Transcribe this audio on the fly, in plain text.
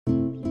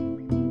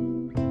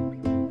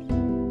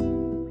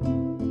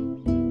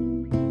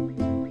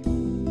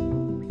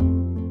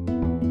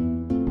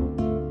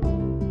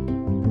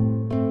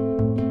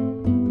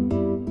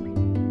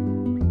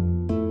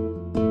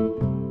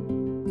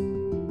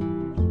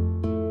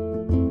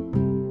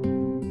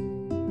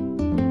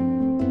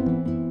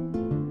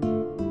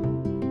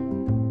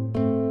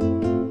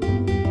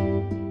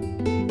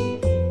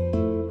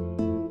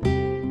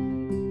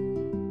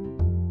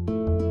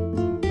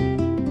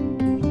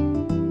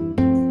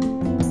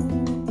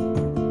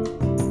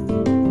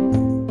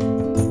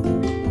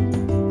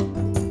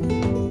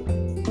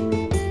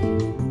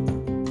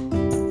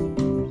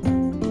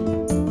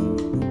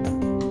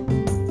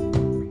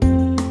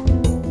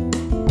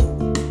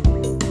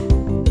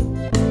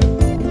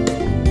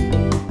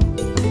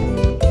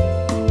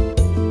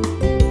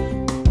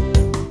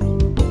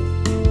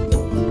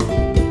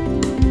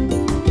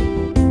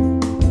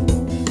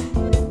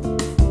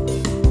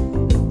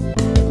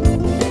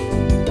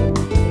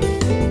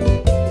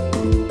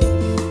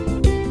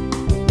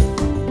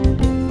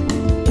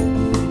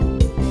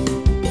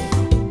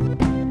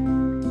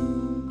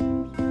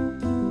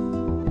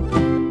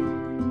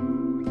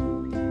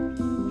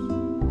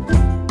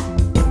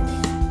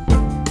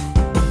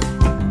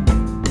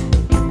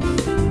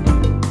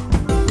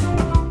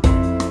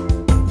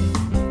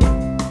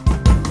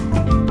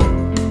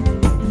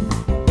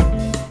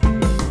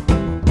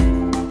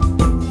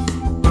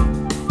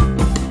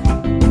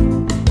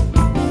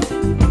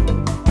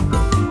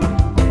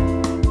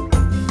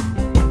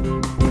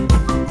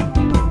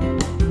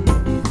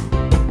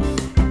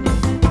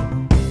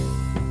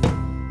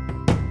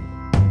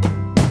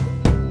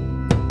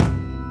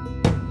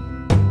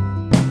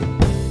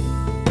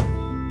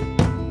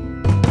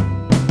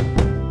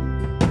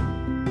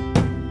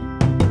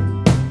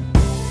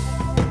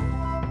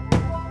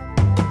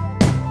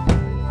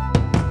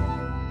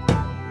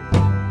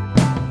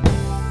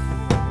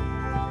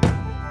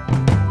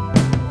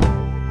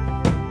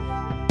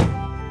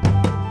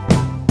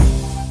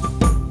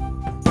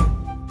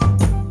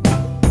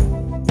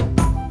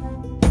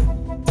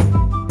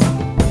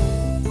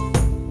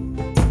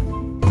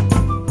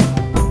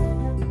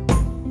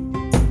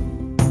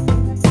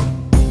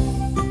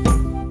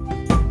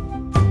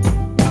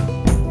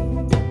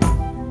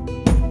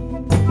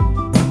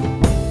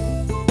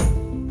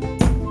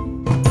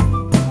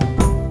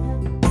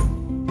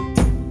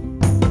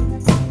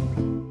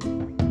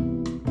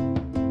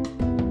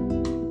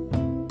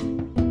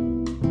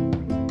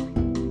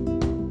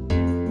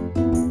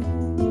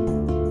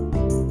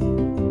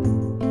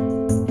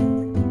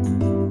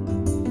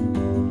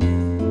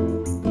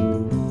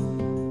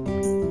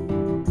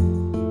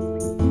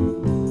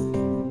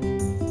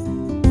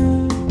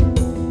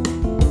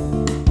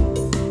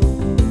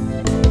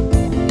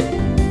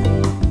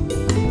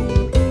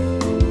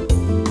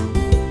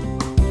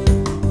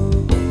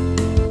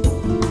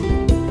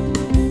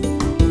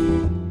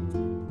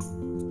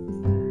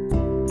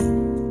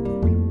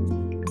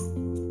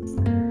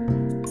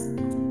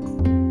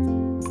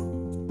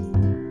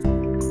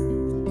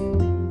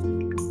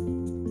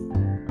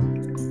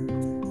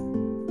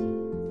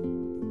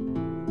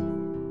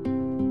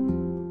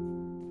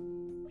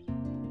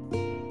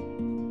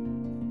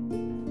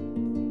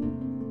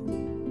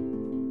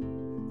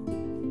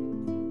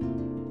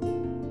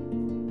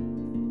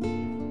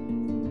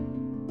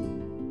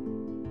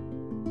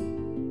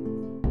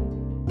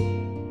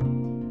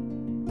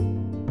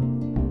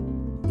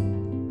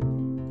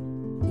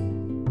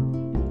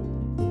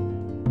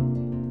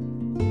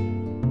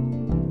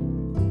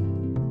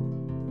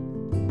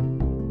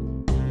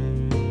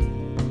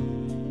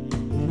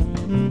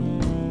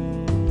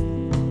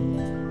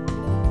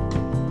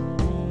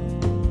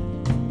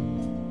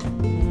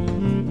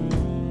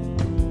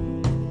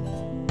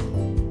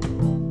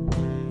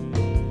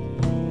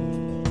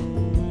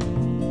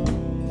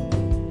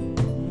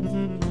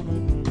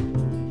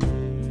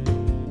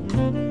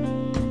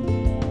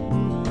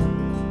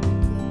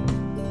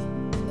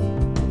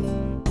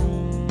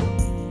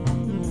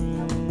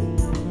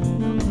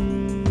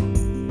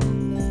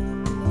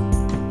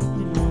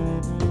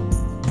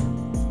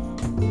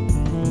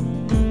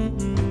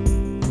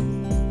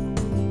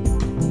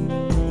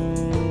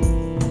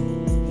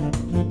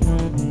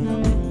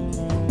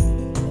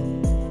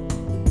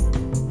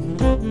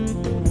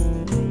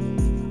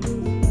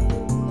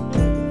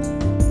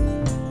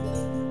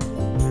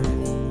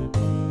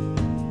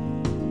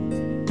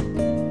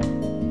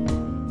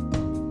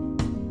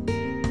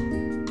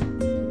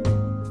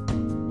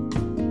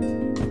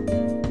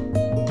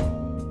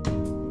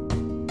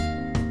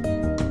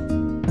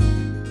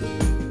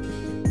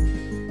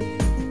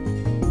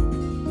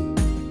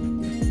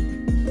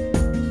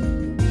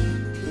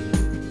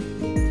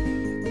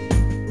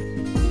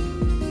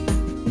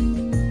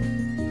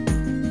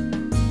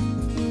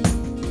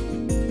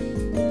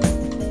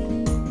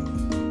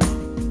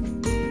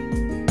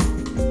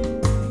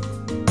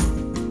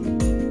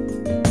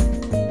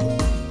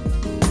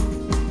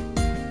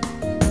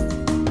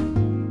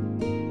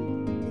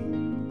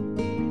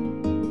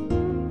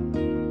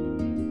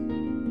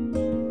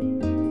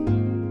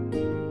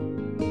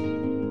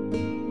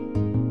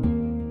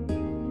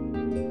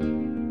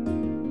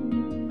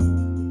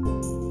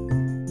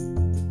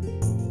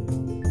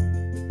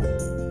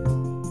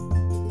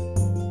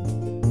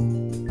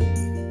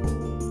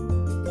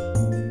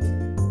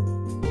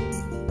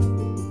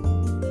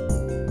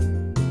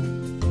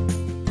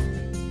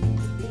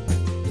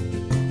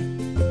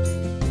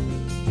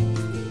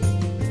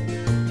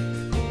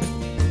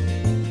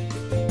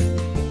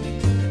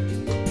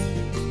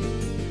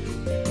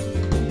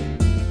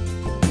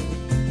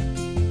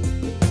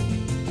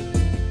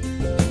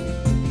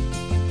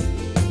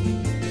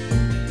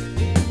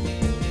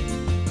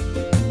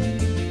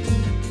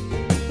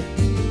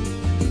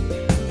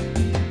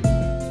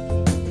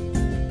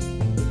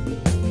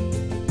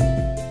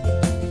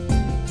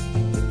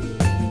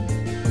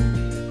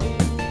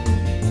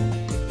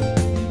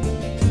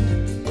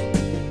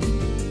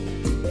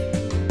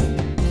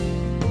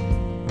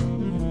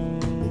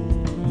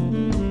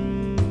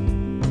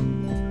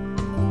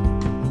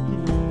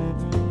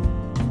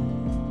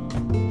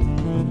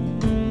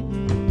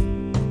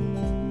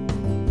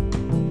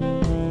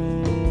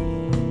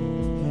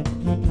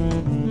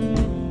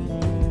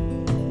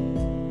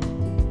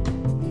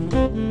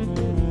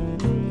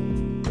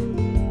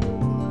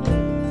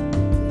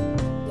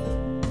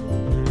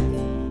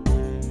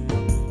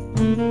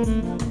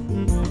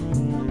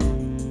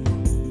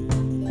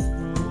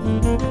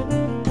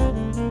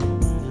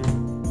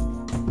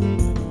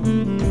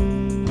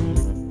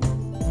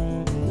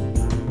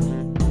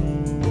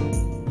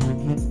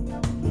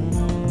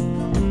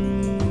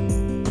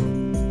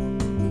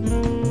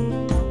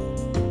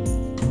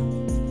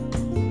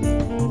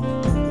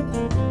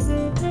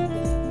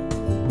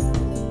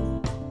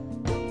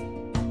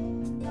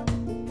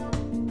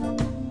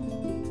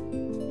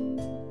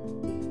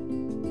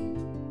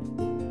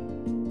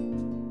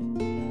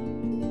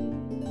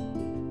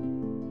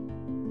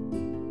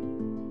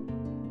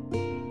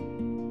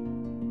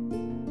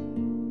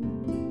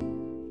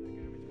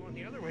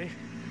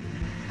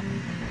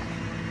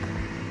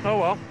Oh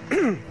well.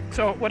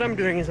 So what I'm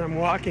doing is I'm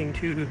walking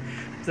to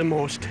the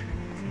most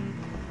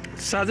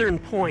southern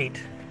point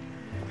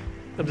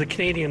of the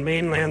Canadian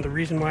mainland. The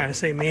reason why I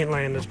say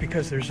mainland is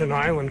because there's an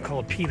island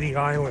called Pelee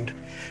Island.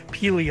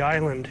 Pelee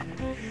Island,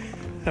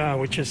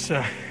 which is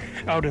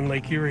out in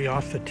Lake Erie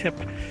off the tip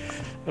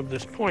of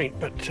this point,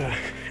 but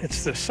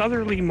it's the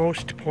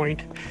southerlymost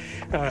point.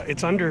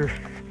 It's under,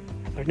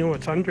 I know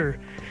it's under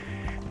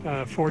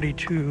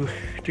 42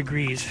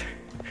 degrees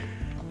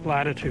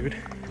latitude.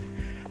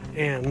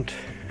 And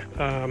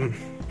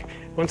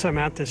once I'm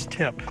at this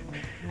tip,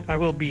 I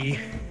will be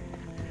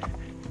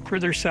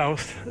further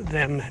south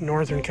than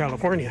Northern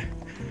California.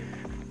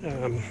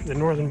 The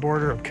northern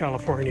border of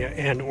California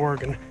and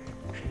Oregon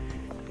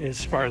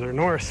is farther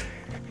north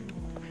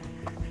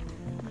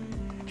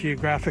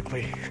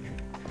geographically.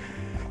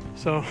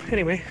 So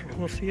anyway,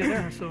 we'll see you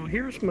there. So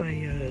here's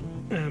my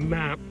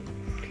map,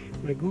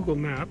 my Google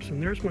Maps,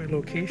 and there's my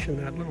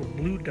location, that little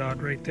blue dot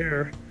right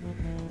there.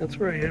 That's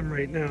where I am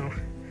right now.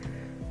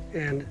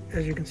 And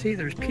as you can see,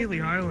 there's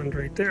Pelee Island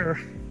right there.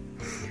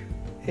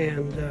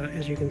 And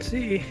as you can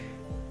see,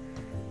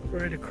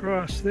 right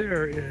across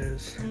there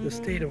is the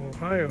state of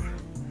Ohio.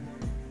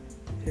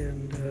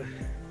 And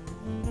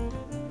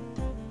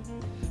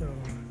so,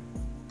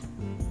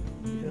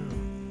 yeah.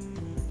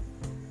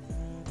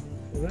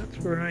 So that's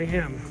where I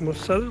am,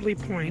 most southerly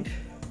point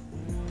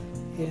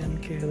in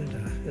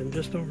Canada. And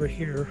just over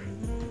here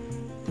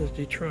is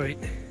Detroit,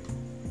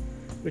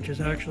 which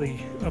is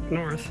actually up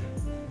north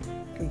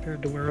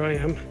compared to where I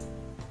am.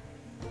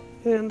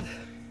 And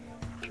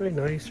it's very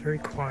nice, very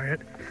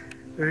quiet,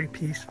 very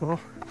peaceful.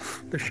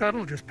 The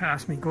shuttle just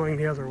passed me going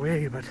the other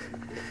way, but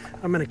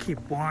I'm gonna keep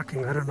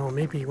walking. I don't know,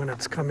 maybe when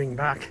it's coming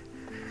back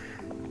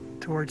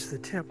towards the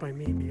tip, I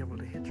may be able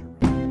to hitch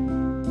a ride.